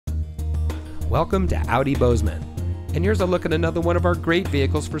Welcome to Audi Bozeman, and here's a look at another one of our great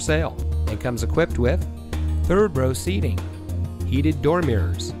vehicles for sale. It comes equipped with third row seating, heated door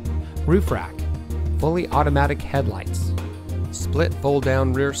mirrors, roof rack, fully automatic headlights, split fold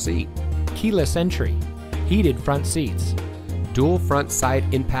down rear seat, keyless entry, heated front seats, dual front side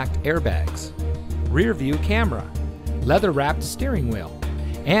impact airbags, rear view camera, leather wrapped steering wheel,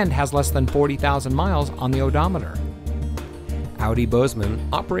 and has less than 40,000 miles on the odometer. Audi Bozeman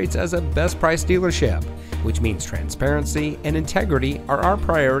operates as a best price dealership, which means transparency and integrity are our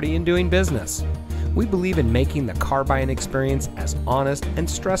priority in doing business. We believe in making the car buying experience as honest and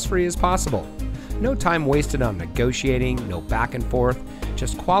stress-free as possible. No time wasted on negotiating, no back and forth,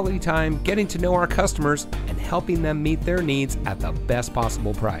 just quality time getting to know our customers and helping them meet their needs at the best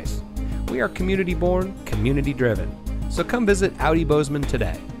possible price. We are community born, community driven. So come visit Audi Bozeman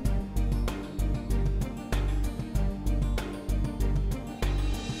today.